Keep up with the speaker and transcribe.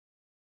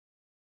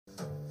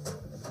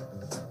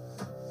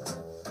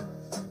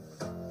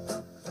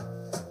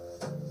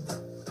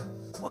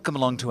Welcome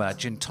along to our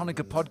Gin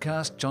Tonica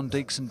podcast, John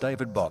Deeks and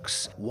David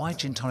Box. Why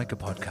Gin Tonica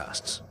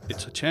podcasts?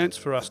 It's a chance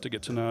for us to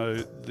get to know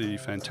the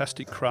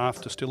fantastic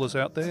craft distillers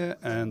out there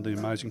and the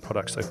amazing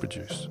products they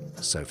produce.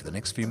 So for the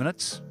next few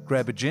minutes,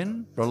 grab a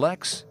gin,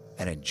 relax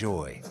and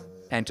enjoy.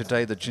 And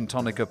today the Gin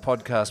Tonica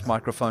podcast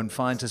microphone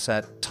finds us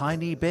at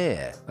Tiny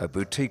Bear, a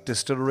boutique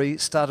distillery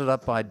started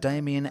up by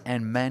Damien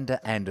and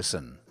Manda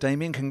Anderson.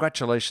 Damien,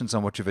 congratulations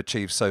on what you've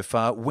achieved so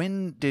far.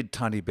 When did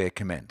Tiny Bear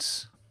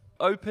commence?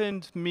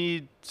 Opened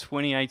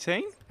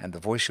mid-2018. And the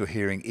voice you're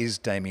hearing is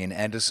Damien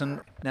Anderson.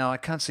 Now, I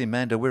can't see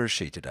Manda. Where is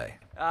she today?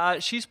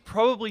 She's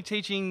probably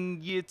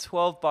teaching Year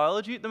 12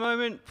 biology at the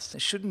moment.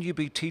 Shouldn't you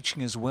be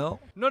teaching as well?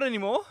 Not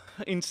anymore.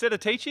 Instead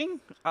of teaching,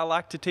 I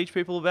like to teach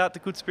people about the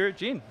Good Spirit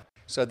Gin.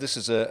 So this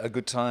is a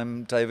good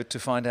time, David, to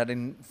find out,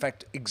 in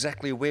fact,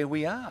 exactly where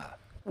we are.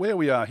 Where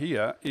we are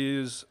here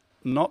is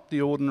not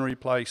the ordinary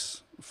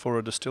place for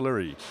a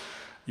distillery.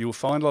 You'll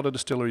find a lot of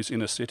distilleries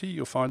in a city,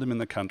 you'll find them in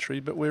the country,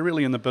 but we're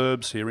really in the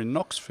burbs here in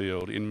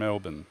Knoxfield in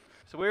Melbourne.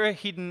 So we're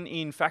hidden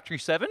in Factory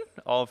 7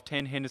 of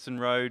 10 Henderson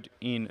Road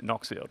in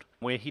Knoxfield.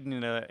 We're hidden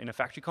in a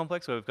factory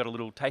complex where we've got a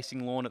little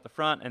tasting lawn at the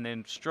front, and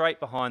then straight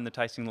behind the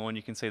tasting lawn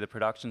you can see the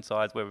production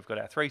sides where we've got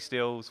our 3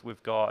 stills,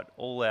 we've got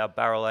all our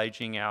barrel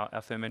aging,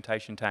 our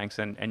fermentation tanks,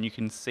 and you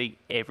can see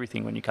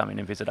everything when you come in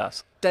and visit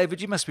us.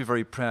 David, you must be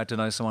very proud to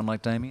know someone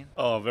like Damien.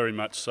 Oh, very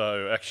much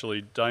so.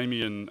 Actually,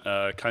 Damien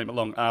came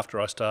along after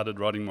I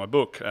started writing my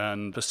book,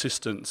 and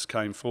assistants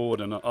came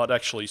forward, and I'd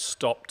actually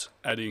stopped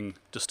adding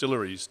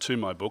distilleries to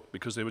my book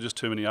because there were just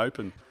too many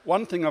open.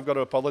 One thing I've got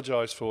to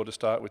apologise for to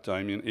start with,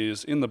 Damien,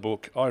 is in the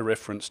book I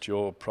referenced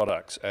your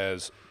products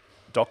as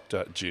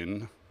Dr.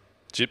 Gin,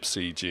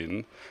 Gypsy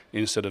Gin,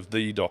 instead of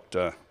The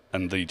Doctor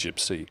and The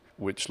Gypsy,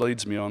 which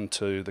leads me on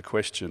to the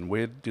question,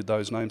 where did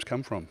those names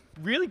come from?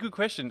 Really good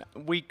question.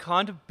 We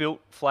kind of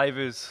built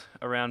flavours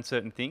around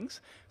certain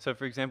things. So,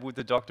 for example, with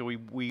the Doctor, we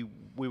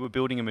were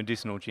building a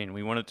medicinal gin.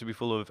 We wanted it to be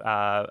full of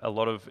a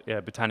lot of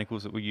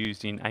botanicals that were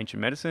used in ancient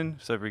medicine.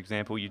 So, for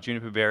example, your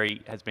juniper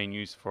berry has been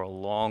used for a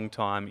long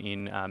time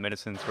in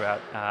medicine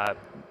throughout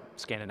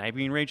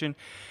Scandinavian region,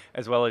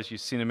 as well as your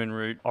cinnamon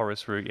root,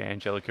 orris root, your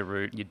angelica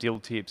root, your dill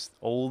tips.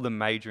 All the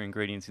major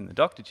ingredients in the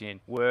Dr. Gin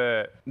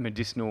were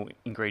medicinal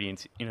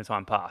ingredients in a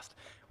time past.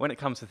 When it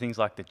comes to things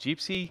like the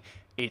Gypsy,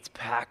 it's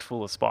packed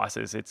full of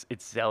spices. It's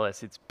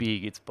zealous, it's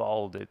big, it's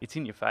bold, it's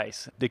in your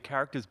face. The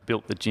characters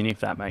built the gin, if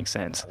that makes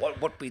sense.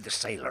 What be the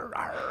sailor?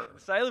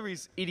 Sailor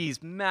it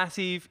is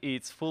massive.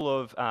 It's full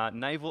of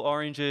navel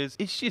oranges.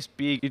 It's just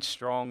big. It's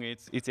strong.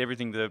 It's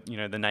everything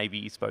the Navy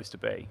is supposed to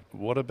be.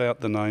 What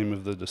about the name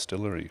of the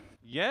distillery?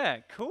 Yeah,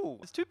 cool.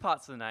 There's 2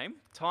 parts to the name.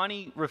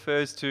 Tiny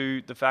refers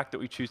to the fact that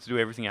we choose to do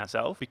everything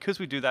ourselves. Because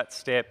we do that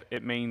step,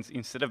 it means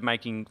instead of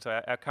making,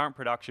 so our current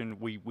production,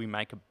 we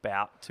make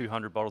about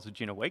 200 bottles of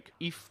gin a week.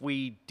 If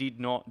we did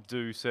not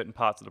do certain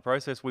parts of the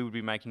process, we would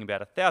be making about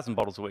 1,000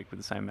 bottles a week with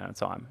the same amount of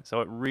time. So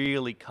it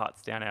really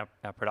cuts down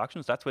our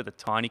productions. That's where the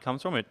Tiny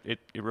comes from. It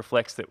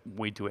reflects that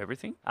we do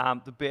everything.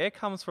 The Bear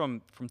comes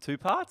from 2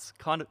 parts,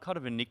 kind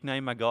of a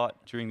nickname I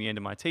got during the end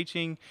of my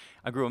teaching.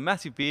 I grew a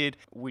massive beard,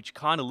 which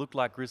kind of looked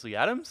like Grizzly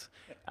Adams,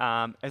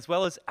 as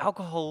well as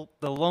alcohol.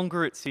 The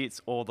longer it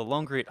sits or the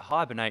longer it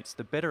hibernates,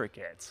 the better it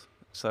gets.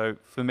 So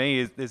for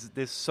me,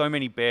 there's so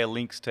many bear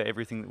links to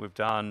everything that we've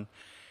done.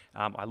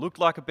 I looked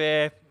like a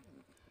bear.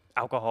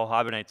 Alcohol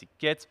hibernates, it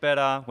gets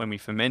better. When we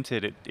ferment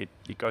it,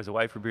 it goes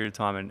away for a period of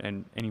time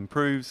and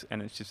improves,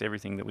 and it's just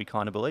everything that we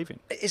kind of believe in.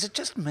 Is it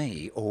just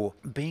me, or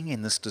being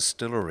in this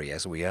distillery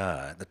as we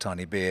are, the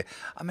Tiny Bear,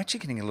 I'm actually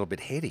getting a little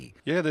bit heady?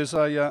 Yeah, there's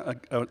an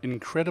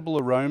incredible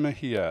aroma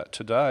here.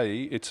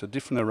 Today, it's a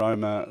different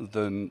aroma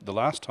than the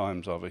last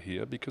times over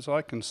here because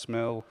I can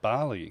smell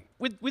barley.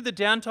 With the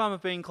downtime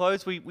of being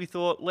closed, we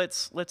thought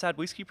let's add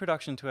whiskey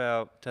production to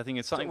our thing.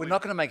 It's something So we're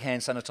not going to make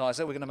hand sanitizer.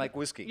 We're going to make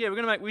whiskey. Yeah, we're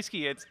going to make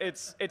whiskey. It's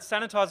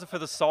sanitizer for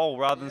the soul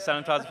rather than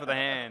sanitizer for the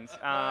hands.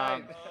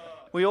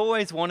 We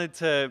always wanted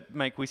to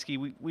make whiskey.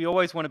 We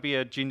always want to be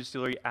a gin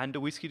distillery and a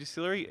whiskey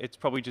distillery. It's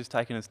probably just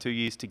taken us 2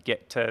 years to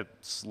get to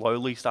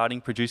slowly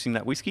starting producing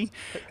that whiskey.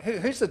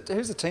 Who's the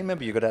team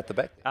member you got out the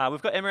back?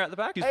 We've got Emma out the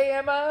back. Hey,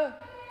 Emma!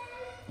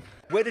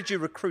 Where did you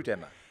recruit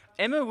Emma?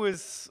 Emma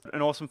was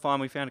an awesome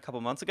find we found a couple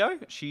of months ago.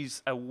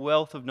 She's a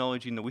wealth of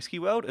knowledge in the whiskey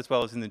world as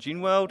well as in the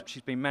gin world.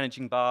 She's been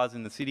managing bars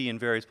in the city and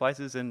various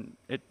places, and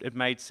it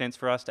made sense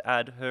for us to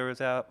add her as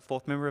our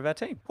 4th member of our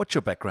team. What's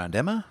your background,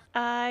 Emma?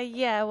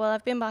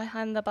 I've been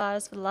behind the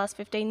bars for the last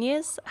 15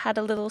 years. Had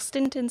a little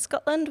stint in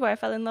Scotland where I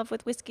fell in love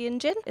with whiskey and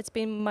gin. It's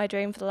been my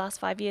dream for the last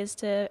 5 years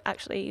to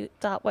actually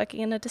start working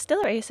in a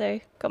distillery,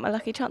 so got my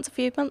lucky chance a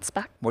few months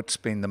back. What's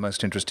been the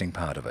most interesting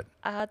part of it?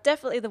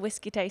 Definitely the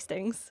whiskey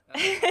tastings.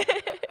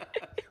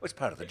 Well, it's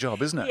part of the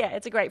job, isn't it? Yeah,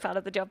 it's a great part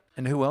of the job.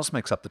 And who else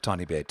makes up the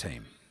Tiny Bear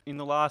team? In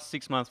the last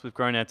 6 months, we've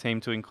grown our team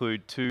to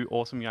include 2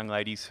 awesome young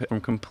ladies from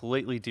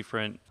completely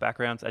different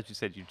backgrounds. As you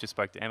said, you just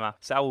spoke to Emma.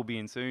 Sal will be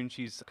in soon.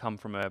 She's come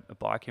from a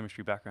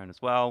biochemistry background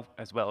as well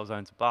as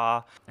owns a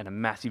bar and a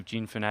massive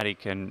gin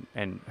fanatic, and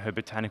her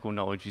botanical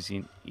knowledge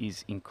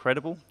is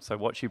incredible. So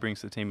what she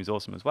brings to the team is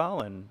awesome as well.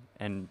 And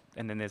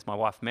then there's my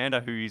wife, Amanda,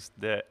 who is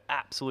the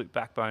absolute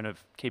backbone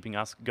of keeping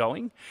us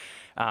going.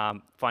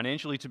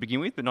 Financially to begin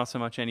with, but not so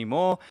much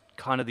anymore.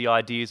 Kind of the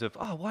ideas of,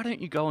 oh, why don't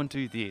you go and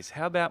do this?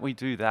 How about we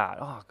do that?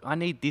 Oh, I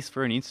need this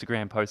for an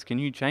Instagram post. Can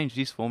you change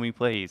this for me,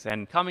 please?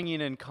 And coming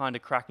in and kind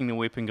of cracking the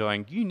whip and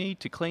going, you need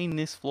to clean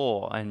this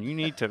floor and you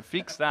need to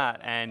fix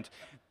that. And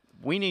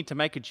we need to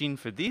make a gin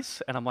for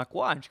this. And I'm like,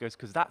 why? And she goes,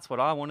 because that's what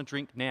I want to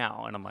drink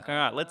now. And I'm like, all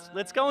right,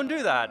 let's go and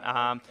do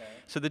that.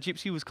 So the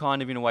Gypsy was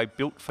kind of, in a way,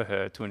 built for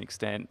her to an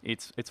extent.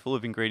 It's full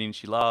of ingredients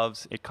she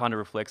loves. It kind of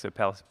reflects her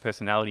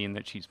personality in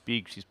that she's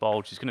big, she's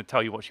bold, she's going to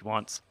tell you what she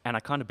wants. And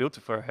I kind of built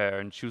it for her.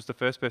 And she was the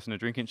first person to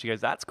drink it. And she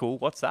goes, that's cool.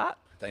 What's that?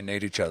 They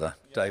need each other.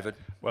 David?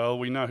 Well,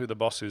 we know who the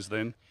boss is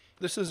then.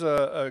 This is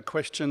a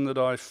question that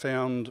I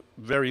found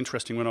very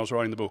interesting when I was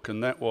writing the book,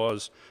 and that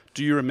was,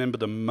 do you remember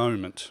the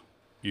moment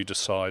you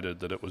decided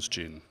that it was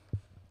gin?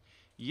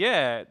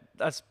 Yeah,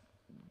 that's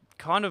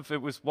kind of,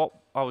 it was what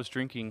I was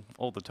drinking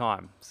all the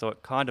time. So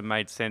it kind of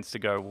made sense to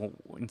go, well,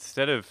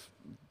 instead of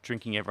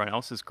drinking everyone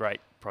else's great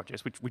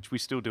projects, which we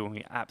still do and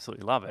we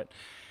absolutely love it,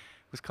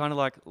 was kind of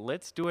like,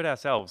 let's do it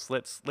ourselves.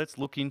 Let's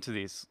look into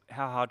this.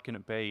 How hard can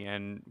it be?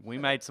 And we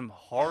made some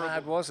horrible... How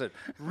hard was it?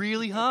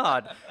 Really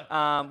hard.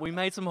 We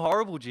made some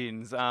horrible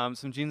gins,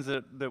 some gins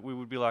that we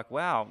would be like,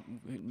 wow,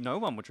 no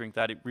one would drink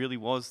that. It really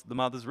was the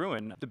mother's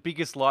ruin. The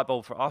biggest light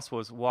bulb for us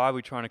was, why are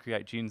we trying to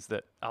create gins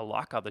that are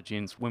like other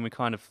gins? When we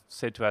kind of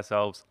said to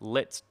ourselves,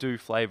 let's do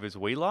flavours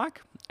we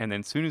like. And then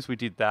as soon as we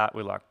did that,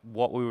 we're like,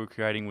 what we were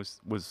creating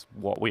was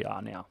what we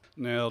are now.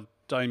 Now,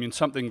 Damien,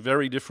 something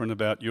very different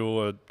about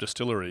your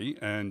distillery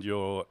and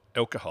your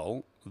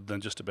alcohol than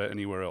just about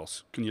anywhere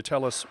else. Can you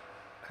tell us,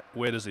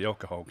 where does the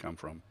alcohol come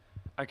from?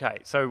 Okay,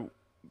 so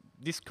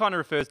this kind of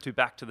refers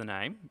back to the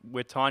name.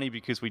 We're tiny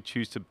because we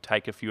choose to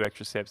take a few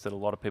extra steps that a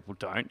lot of people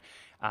don't.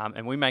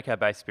 And we make our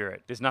base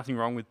spirit. There's nothing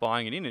wrong with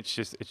buying it in, it's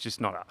just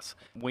not us.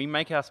 We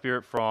make our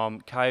spirit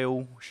from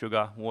kale,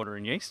 sugar, water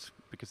and yeast,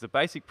 because the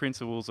basic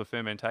principles of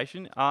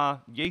fermentation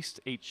are yeast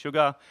eats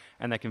sugar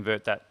and they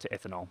convert that to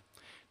ethanol.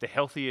 The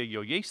healthier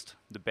your yeast,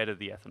 the better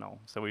the ethanol.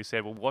 So we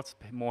said, well, what's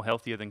more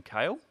healthier than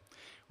kale?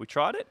 We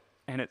tried it,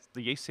 and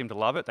the yeast seem to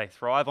love it. They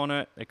thrive on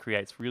it. It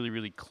creates really,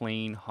 really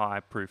clean,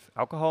 high-proof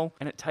alcohol,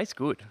 and it tastes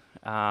good.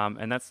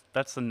 And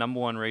that's the number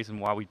one reason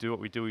why we do what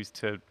we do, is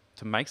to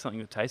make something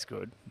that tastes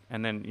good.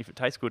 And then if it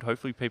tastes good,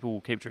 hopefully people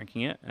will keep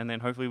drinking it, and then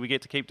hopefully we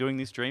get to keep doing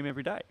this dream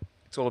every day.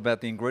 It's all about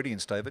the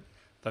ingredients, David.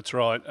 That's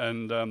right,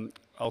 and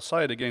I'll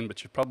say it again,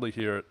 but you probably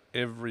hear it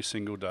every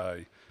single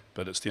day,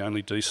 but it's the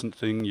only decent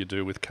thing you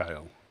do with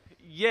kale.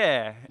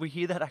 Yeah, we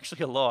hear that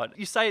actually a lot.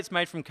 You say it's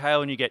made from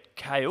kale and you get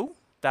kale,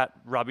 that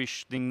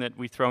rubbish thing that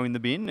we throw in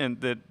the bin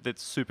and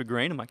that's super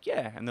green. I'm like,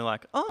 yeah. And they're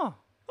like, oh,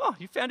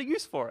 you found a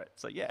use for it.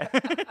 So yeah.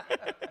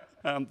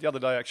 The other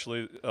day,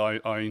 actually,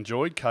 I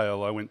enjoyed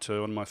kale. I went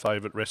to one of my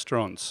favourite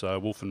restaurants,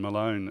 Wolf and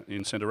Malone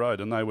in Centre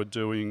Road, and they were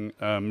doing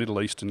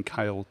Middle Eastern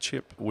kale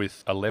chip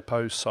with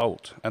Aleppo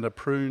salt and a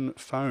prune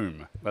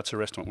foam. That's a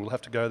restaurant. We'll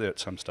have to go there at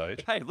some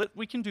stage. Hey,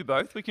 we can do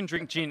both. We can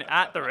drink gin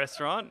at the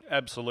restaurant.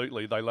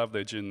 Absolutely. They love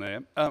their gin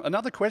there.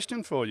 Another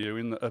question for you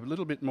in a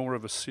little bit more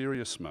of a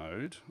serious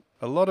mode.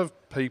 A lot of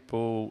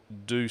people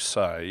do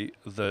say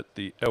that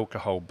the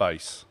alcohol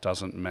base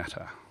doesn't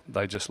matter.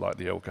 They just like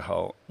the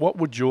alcohol. What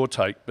would your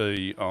take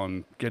be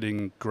on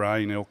getting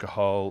grain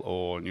alcohol,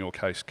 or in your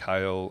case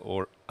kale,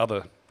 or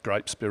other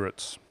grape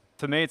spirits?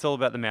 For me, it's all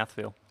about the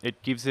mouthfeel.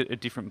 It gives it a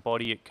different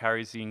body. It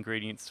carries the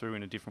ingredients through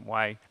in a different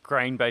way.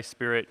 Grain-based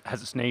spirit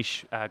has its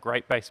niche.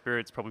 Grape-based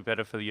spirit's probably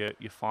better for your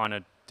finer,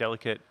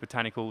 delicate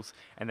botanicals.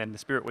 And then the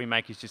spirit we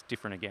make is just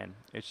different again.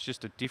 It's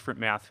just a different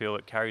mouthfeel.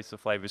 It carries the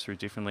flavours through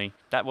differently.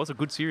 That was a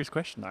good, serious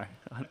question, though.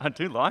 I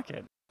do like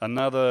it.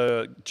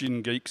 Another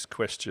Gin Geeks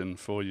question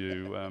for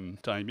you,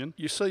 Damien.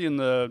 You see in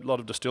a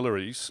lot of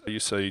distilleries, you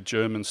see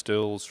German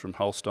stills from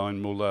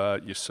Holstein Muller,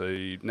 you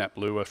see Nap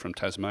Lua from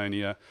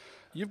Tasmania.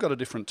 You've got a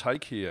different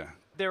take here.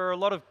 There are a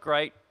lot of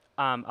great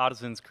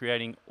artisans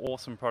creating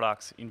awesome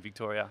products in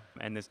Victoria,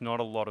 and there's not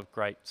a lot of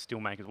great still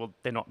makers. Well,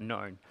 they're not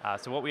known.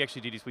 So what we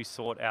actually did is we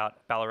sought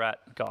out Ballarat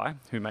guy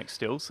who makes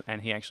stills,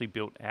 and he actually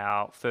built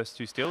our first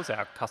 2 stills,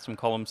 our custom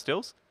column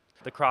stills.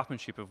 The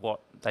craftsmanship of what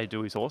they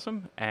do is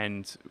awesome,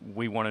 and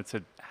we wanted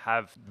to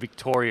have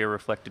Victoria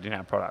reflected in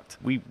our product.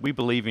 We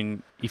believe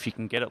in, if you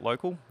can get it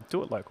local,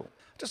 do it local.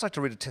 I'd just like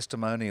to read a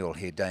testimonial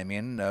here,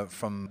 Damien,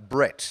 from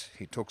Brett.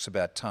 He talks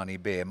about Tiny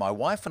Bear. My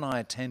wife and I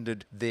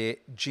attended their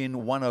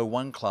Gin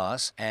 101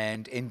 class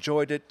and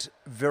enjoyed it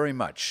very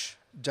much.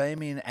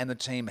 Damien and the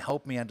team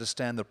helped me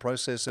understand the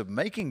process of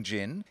making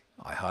gin.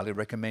 I highly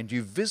recommend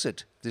you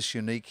visit this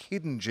unique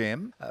hidden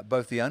gem.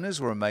 Both the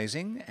owners were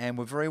amazing and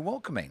were very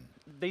welcoming.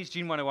 These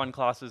Gin 101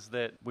 classes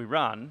that we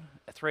run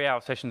are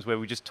 3-hour sessions where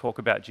we just talk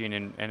about gin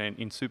and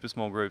in super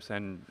small groups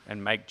and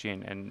make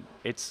gin. And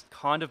it's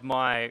kind of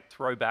my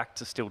throwback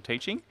to still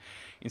teaching.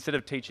 Instead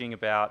of teaching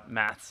about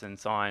maths and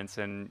science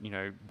and,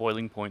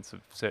 boiling points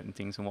of certain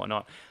things and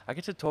whatnot, I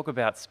get to talk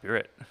about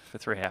spirit for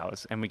 3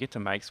 hours, and we get to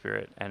make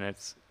spirit, and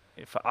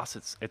for us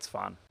it's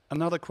fun.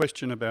 Another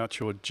question about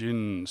your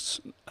gins,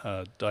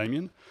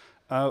 Damien.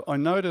 I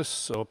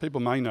notice, or people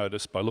may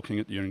notice by looking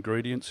at your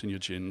ingredients in your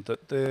gin,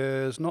 that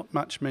there's not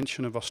much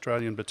mention of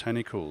Australian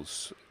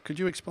botanicals. Could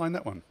you explain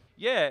that one?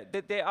 Yeah,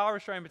 there are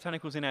Australian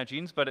botanicals in our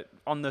gins, but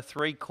on the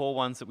 3 core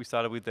ones that we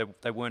started with,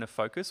 they weren't a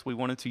focus. We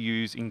wanted to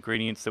use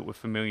ingredients that were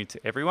familiar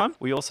to everyone.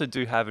 We also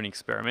do have an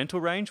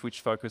experimental range,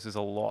 which focuses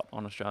a lot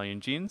on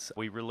Australian gins.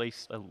 We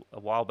released a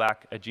while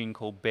back a gin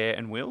called Bear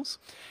and Wheels,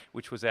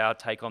 which was our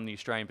take on the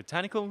Australian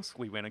botanicals.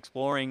 We went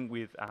exploring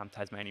with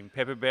Tasmanian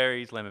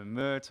pepperberries, lemon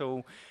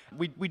myrtle.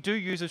 We do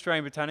use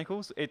Australian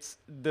botanicals. It's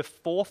the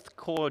 4th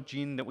core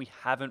gin that we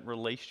haven't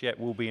released yet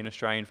will be an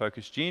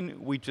Australian-focused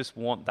gin. We just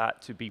want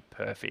that to be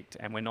perfect,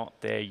 and we're not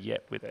there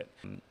yet with it.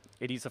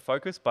 It is a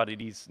focus, but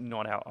it is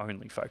not our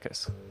only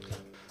focus.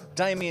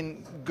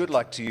 Damien, good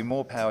luck to you.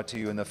 More power to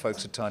you and the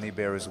folks at Tiny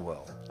Bear as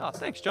well. Oh,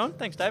 thanks, John.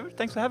 Thanks, David.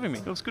 Thanks for having me.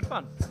 It was good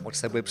fun.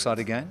 What's that website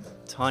again?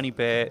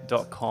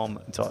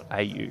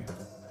 tinybear.com.au.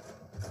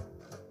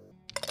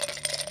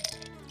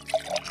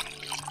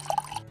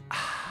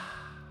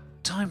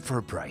 Time for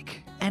a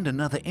break. And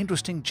another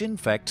interesting gin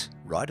fact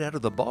right out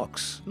of the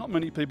box. Not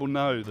many people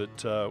know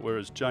that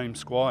whereas James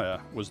Squire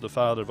was the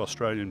father of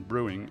Australian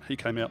brewing, he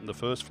came out in the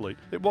first fleet.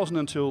 It wasn't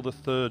until the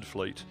 3rd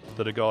fleet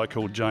that a guy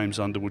called James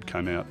Underwood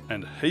came out,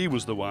 and he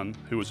was the one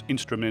who was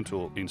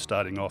instrumental in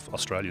starting off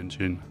Australian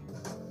gin.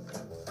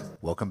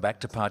 Welcome back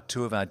to part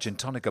 2 of our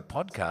Gintonica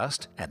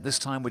podcast, and this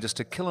time we're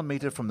just a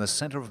kilometre from the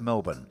centre of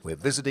Melbourne. We're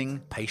visiting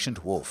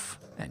Patient Wolf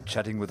and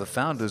chatting with the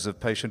founders of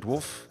Patient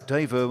Wolf,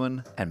 Dave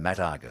Irwin and Matt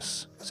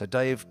Argus. So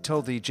Dave,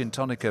 tell the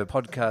Gintonica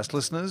podcast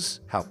listeners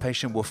how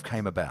Patient Wolf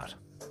came about.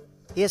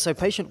 Yeah, so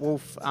Patient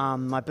Wolf,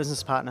 my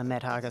business partner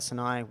Matt Argus and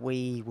I,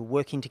 we were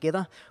working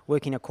together,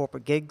 working at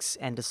corporate gigs,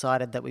 and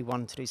decided that we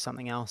wanted to do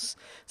something else.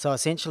 So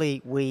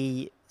essentially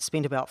we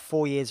spent about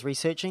 4 years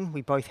researching.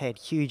 We both had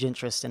huge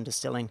interest in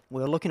distilling.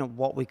 We were looking at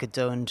what we could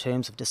do in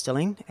terms of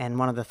distilling, and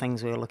one of the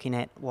things we were looking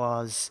at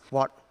was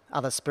what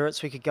other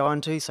spirits we could go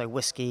into, so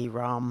whiskey,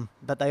 rum,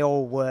 but they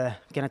all were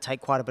going to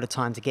take quite a bit of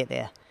time to get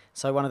there.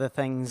 So one of the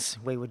things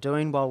we were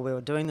doing while we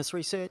were doing this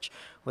research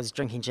was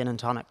drinking gin and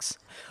tonics.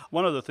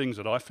 One of the things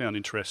that I found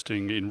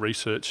interesting in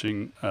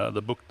researching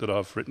the book that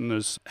I've written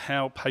is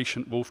how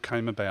Patient Wolf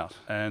came about.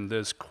 And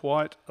there's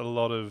quite a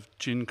lot of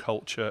gin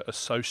culture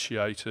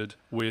associated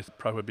with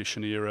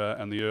Prohibition era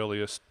and the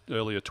earlier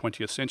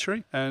 20th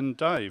century. And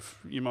Dave,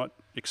 you might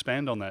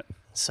expand on that.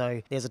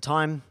 So there's a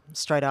time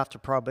straight after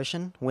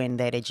Prohibition when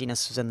that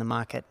edginess was in the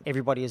market.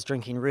 Everybody is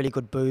drinking really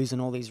good booze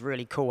in all these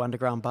really cool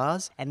underground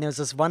bars. And there was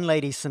this one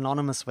lady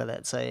synonymous with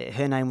it. So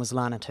her name was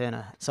Lana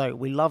Turner. So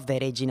we loved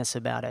that edginess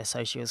about her.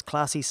 So she was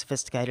classy,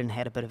 sophisticated, and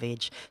had a bit of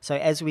edge. So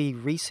as we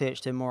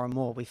researched her more and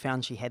more, we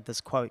found she had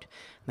this quote.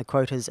 And the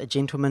quote is, "A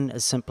gentleman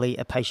is simply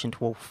a patient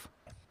wolf."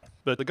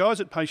 But the guys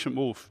at Patient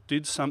Wolf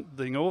did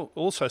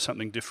also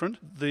something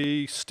different.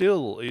 The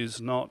still is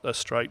not a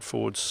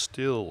straightforward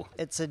still.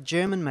 It's a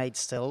German-made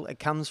still. It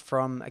comes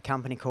from a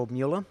company called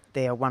Mueller.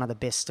 They are one of the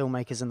best still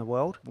makers in the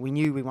world. We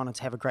knew we wanted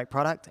to have a great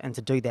product, and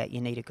to do that, you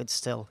need a good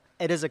still.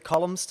 It is a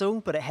column still,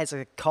 but it has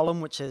a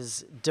column which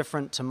is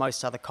different to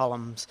most other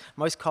columns.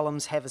 Most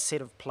columns have a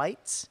set of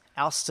plates.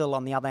 Our still,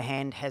 on the other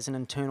hand, has an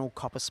internal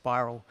copper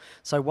spiral.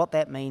 So what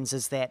that means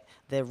is that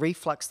the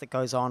reflux that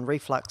goes on,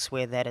 reflux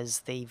where that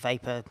is the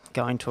vapour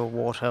going to a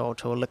water or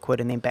to a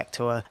liquid and then back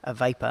to a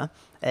vapour,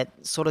 it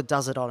sort of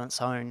does it on its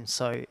own.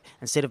 So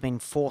instead of being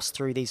forced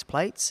through these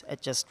plates,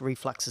 it just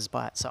refluxes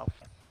by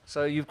itself.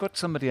 So you've got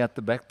somebody at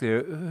the back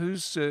there.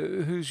 Who's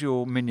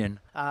your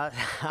minion?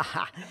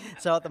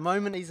 So at the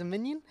moment he's a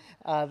minion.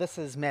 This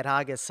is Matt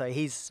Argus, so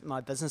he's my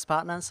business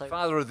partner. So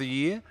Father of the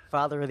Year.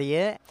 Father of the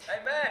Year.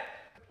 Hey, Matt.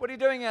 What are you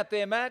doing out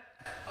there, Matt?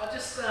 I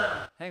just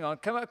Hang on.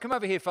 Come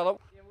over here, fellow.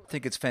 I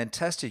think it's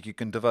fantastic you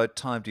can devote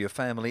time to your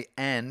family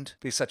and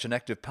be such an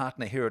active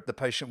partner here at the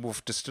Patient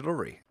Wolf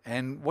Distillery.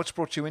 And what's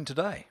brought you in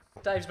today?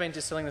 Dave's been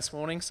distilling this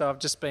morning, so I've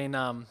just been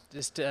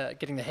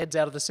getting the heads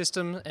out of the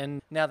system,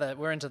 and now that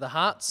we're into the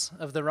hearts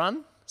of the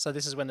run, so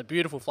this is when the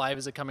beautiful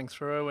flavours are coming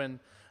through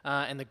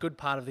and the good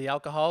part of the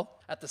alcohol.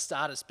 At the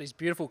start, it's these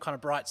beautiful kind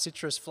of bright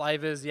citrus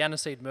flavours. The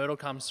aniseed myrtle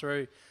comes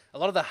through. A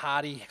lot of the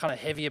hardy, kind of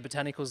heavier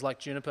botanicals like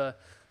juniper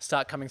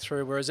start coming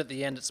through, whereas at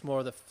the end, it's more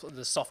of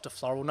the softer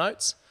floral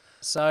notes.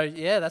 So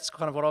yeah, that's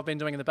kind of what I've been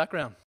doing in the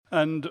background.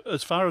 And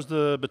as far as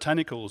the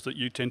botanicals that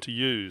you tend to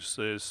use,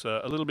 there's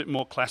a little bit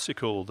more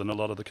classical than a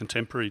lot of the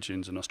contemporary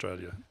gins in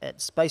Australia.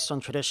 It's based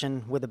on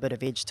tradition with a bit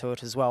of edge to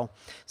it as well.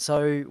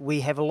 So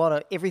we have a lot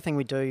of everything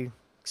we do,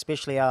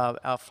 especially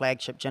our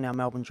flagship gin, our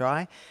Melbourne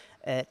Dry.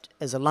 It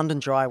is a London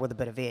Dry with a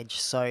bit of edge.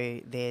 So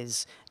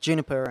there's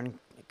juniper and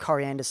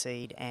coriander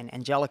seed and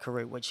angelica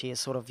root, which is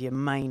sort of your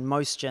main,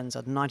 most gins,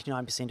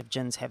 99% of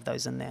gins have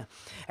those in there.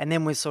 And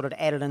then we've sort of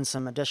added in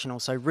some additional,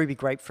 so ruby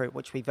grapefruit,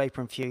 which we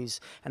vapor infuse,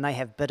 and they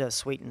have bitter,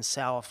 sweet and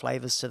sour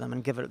flavours to them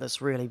and give it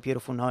this really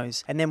beautiful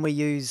nose. And then we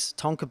use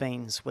tonka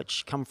beans,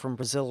 which come from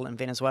Brazil and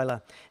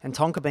Venezuela. And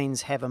tonka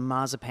beans have a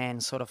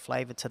marzipan sort of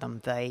flavour to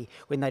them.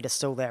 When they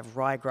distill, they have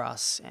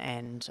ryegrass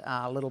and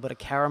a little bit of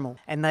caramel.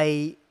 And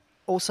they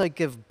also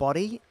give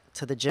body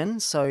to the gin,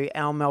 so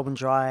our Melbourne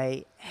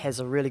Dry has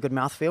a really good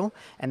mouthfeel,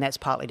 and that's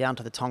partly down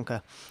to the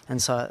tonka,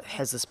 and so it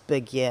has this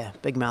big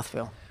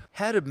mouthfeel.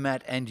 How did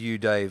Matt and you,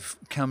 Dave,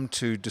 come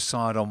to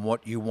decide on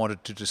what you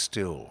wanted to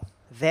distill?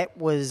 That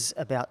was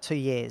about 2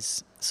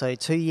 years. So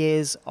 2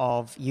 years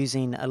of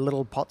using a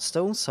little pot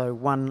still, so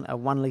a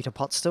 1 litre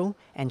pot still,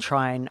 and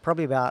trying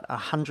probably about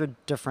 100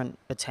 different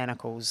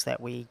botanicals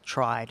that we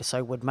tried.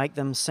 So we'd make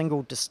them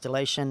single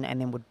distillation and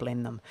then would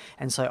blend them.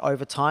 And so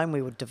over time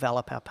we would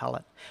develop our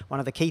palate. One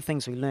of the key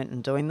things we learnt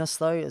in doing this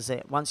though is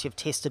that once you've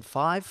tested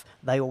 5,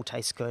 they all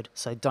taste good.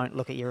 So don't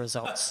look at your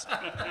results.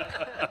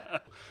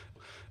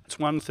 It's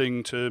one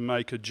thing to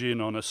make a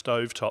gin on a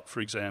stovetop, for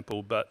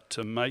example, but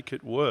to make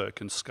it work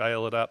and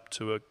scale it up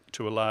to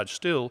a large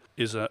still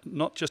is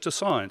not just a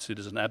science, it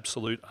is an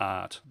absolute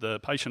art. The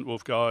Patient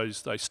Wolf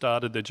guys, they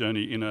started their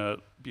journey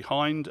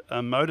behind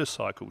a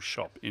motorcycle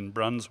shop in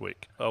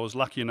Brunswick. I was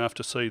lucky enough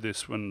to see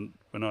this when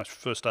I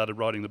first started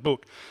writing the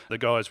book. The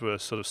guys were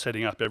sort of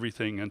setting up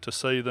everything, and to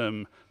see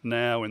them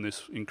now in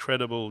this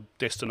incredible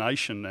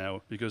destination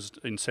now, because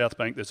in South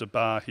Bank there's a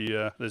bar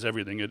here, there's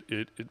everything.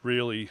 It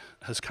really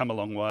has come a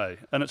long way.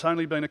 And it's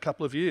only been a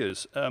couple of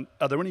years.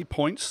 Are there any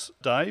points,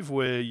 Dave,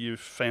 where you've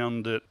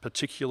found it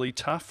particularly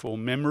tough or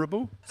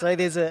memorable? So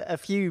there's a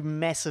few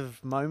massive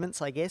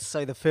moments, I guess.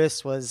 So the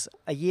first was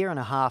a year and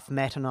a half,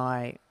 Matt and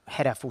I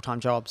had our full-time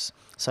jobs.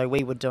 So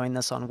we were doing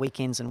this on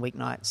weekends and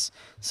weeknights.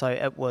 So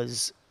it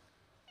was,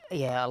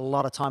 a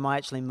lot of time. I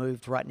actually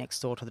moved right next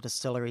door to the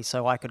distillery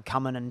so I could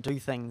come in and do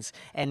things,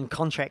 and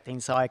contracting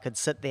so I could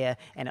sit there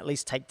and at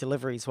least take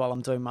deliveries while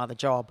I'm doing my other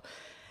job.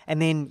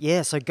 And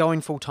then, so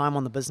going full-time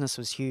on the business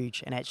was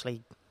huge, and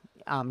actually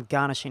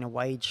garnishing a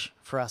wage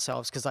for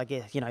ourselves, because I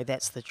guess,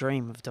 that's the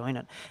dream of doing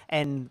it.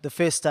 And the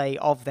first day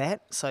of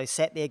that, so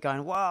sat there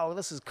going, wow,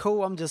 this is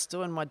cool, I'm just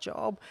doing my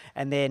job.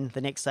 And then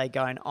the next day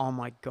going, oh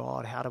my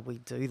God, how did we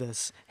do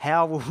this?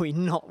 How were we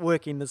not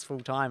working this full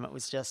time? It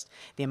was just,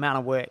 the amount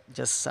of work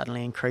just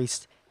suddenly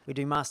increased. We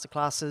do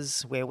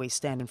masterclasses where we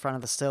stand in front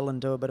of the still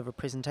and do a bit of a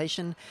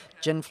presentation,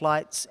 gin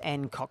flights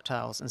and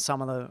cocktails. And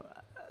some of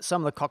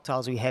the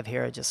cocktails we have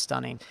here are just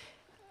stunning.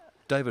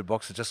 David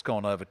Box has just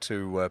gone over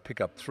to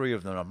pick up 3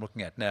 of them I'm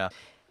looking at now.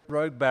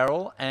 Rogue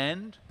Barrel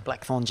and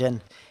Blackthorn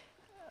Gin.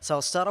 So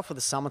I'll start off with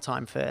the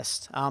Summertime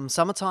first.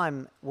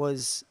 Summertime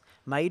was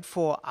made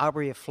for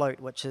Arbury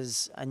Afloat, which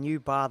is a new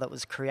bar that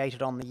was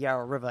created on the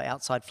Yarra River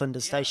outside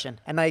Flinders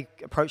Station. And they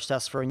approached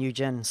us for a new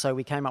gin, so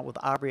we came up with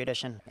Arbury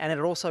Edition. And it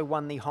also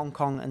won the Hong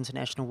Kong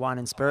International Wine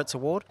and Spirits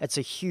Award. It's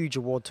a huge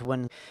award to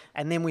win.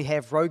 And then we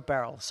have Rogue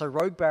Barrel. So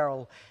Rogue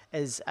Barrel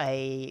is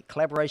a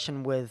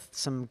collaboration with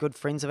some good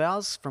friends of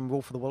ours from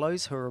Wolf of the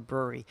Willows, who are a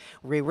brewery.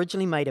 We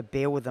originally made a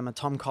beer with them, a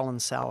Tom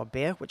Collins sour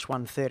beer, which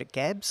won 3rd at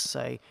Gabs.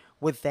 So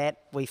with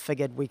that, we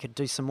figured we could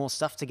do some more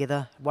stuff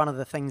together. One of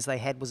the things they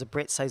had was a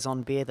Brett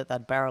Saison beer that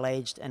they'd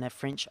barrel-aged in a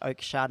French oak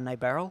Chardonnay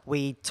barrel.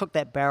 We took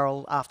that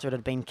barrel after it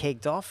had been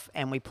kegged off,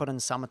 and we put in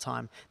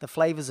Summertime. The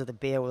flavours of the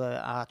beer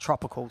were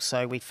tropical,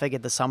 so we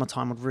figured the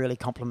Summertime would really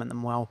complement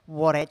them well.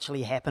 What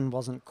actually happened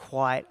wasn't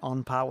quite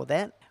on par with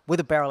that. With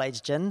a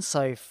barrel-aged gin,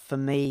 so for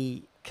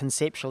me,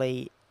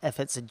 conceptually, if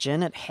it's a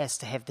gin, it has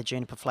to have the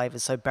juniper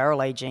flavours. So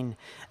barrel aging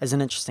is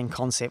an interesting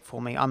concept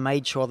for me. I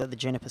made sure that the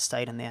juniper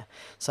stayed in there.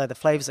 So the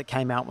flavours that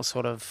came out were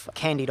sort of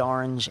candied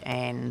orange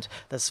and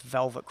this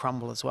velvet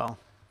crumble as well.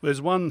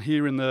 There's one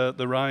here in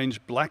the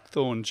range,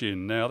 Blackthorn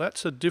Gin. Now,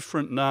 that's a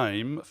different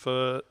name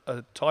for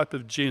a type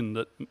of gin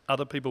that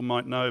other people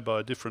might know by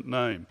a different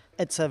name.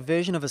 It's a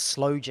version of a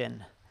sloe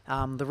gin.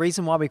 The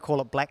reason why we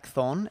call it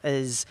Blackthorn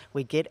is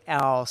we get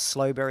our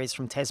sloe berries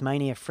from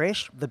Tasmania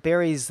fresh. The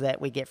berries that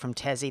we get from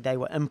Tassie, they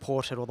were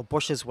imported, or the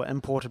bushes were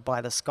imported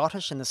by the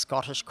Scottish, and the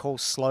Scottish call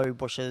sloe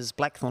bushes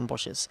Blackthorn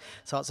bushes.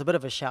 So it's a bit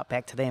of a shout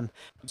back to them.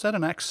 Is that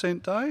an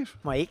accent, Dave?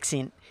 My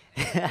accent.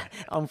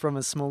 I'm from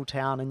a small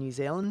town in New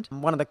Zealand.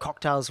 One of the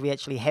cocktails we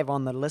actually have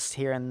on the list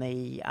here in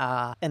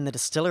the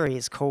distillery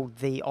is called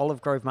the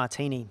Olive Grove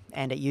Martini,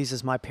 and it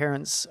uses my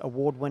parents'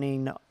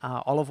 award-winning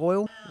olive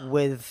oil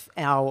with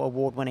our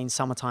award-winning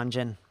Summertime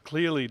gin.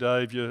 Clearly,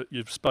 Dave,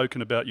 you've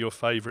spoken about your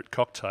favourite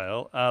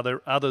cocktail. Are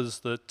there others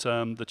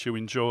that you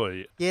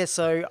enjoy? Yeah,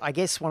 so I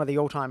guess one of the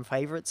all-time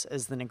favourites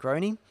is the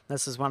Negroni.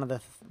 This is one of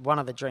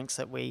the drinks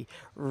that we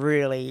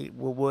really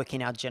were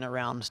working our gin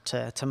around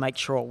to make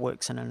sure it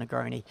works in a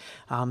Negroni.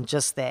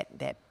 Just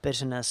that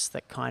bitterness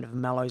that kind of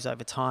mellows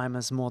over time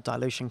as more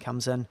dilution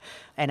comes in,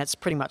 and it's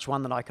pretty much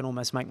one that I can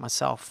almost make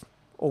myself,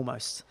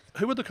 almost.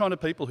 Who are the kind of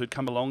people who'd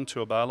come along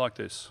to a bar like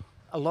this?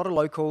 A lot of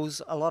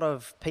locals, a lot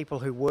of people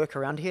who work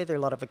around here. There are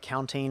a lot of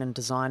accounting and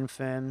design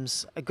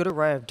firms, a good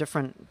array of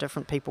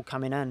different people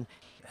coming in.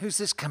 Who's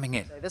this coming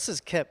in? This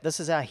is Kip. This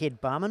is our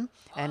head barman,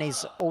 and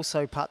he's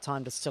also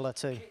part-time distiller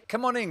too.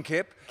 Come on in,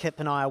 Kip. Kip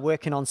and I are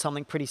working on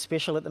something pretty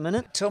special at the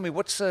minute. Tell me,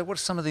 what's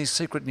some of these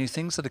secret new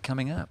things that are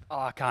coming up? Oh,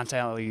 I can't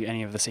tell you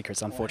any of the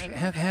secrets, unfortunately.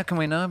 How can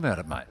we know about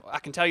it, mate? I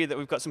can tell you that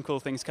we've got some cool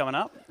things coming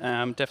up.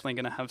 Definitely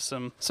going to have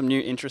some new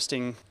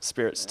interesting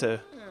spirits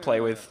to play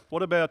with.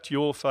 What about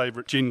your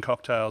favourite gin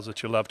cocktails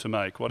that you love to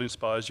make? What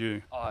inspires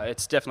you?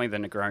 It's definitely the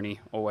Negroni,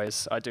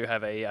 always. I do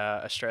have a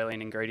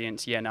Australian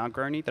ingredients,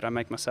 Negroni, that I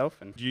make myself.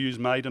 And Do you use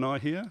Maiden Eye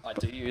here? I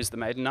do use the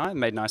Maiden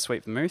Eye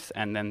Sweet Vermouth,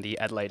 and then the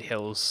Adelaide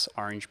Hills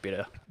Orange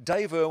Bitter.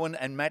 Dave Irwin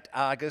and Matt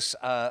Argus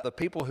are the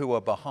people who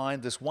are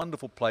behind this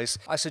wonderful place.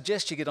 I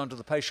suggest you get onto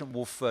the Patient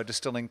Wolf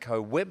Distilling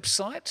Co.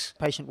 website.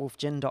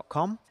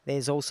 PatientWolfGin.com.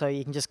 There's also,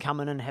 you can just come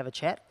in and have a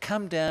chat.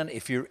 Come down.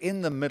 If you're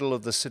in the middle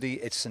of the city,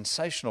 it's a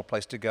sensational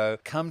place to go.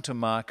 Come to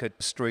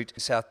Market Street,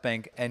 South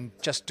Bank, and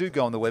just do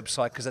go on the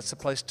website because that's the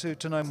place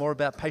to know more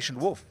about Patient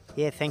Wolf.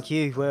 Yeah, thank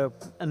you. We're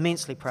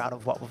immensely proud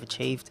of what we've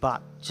achieved,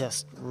 but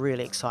just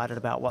really excited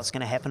about what's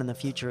going to happen in the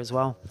future as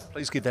well.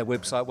 Please give that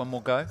website one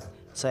more go.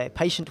 So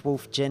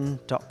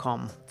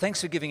PatientWolfGin.com.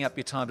 Thanks for giving up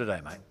your time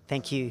today, mate.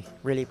 Thank you.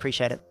 Really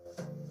appreciate it.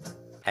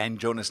 And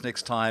join us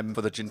next time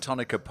for the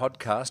Gintonica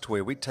podcast,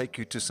 where we take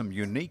you to some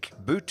unique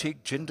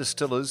boutique gin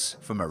distillers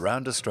from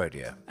around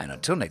Australia. And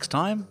until next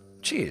time,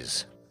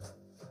 cheers.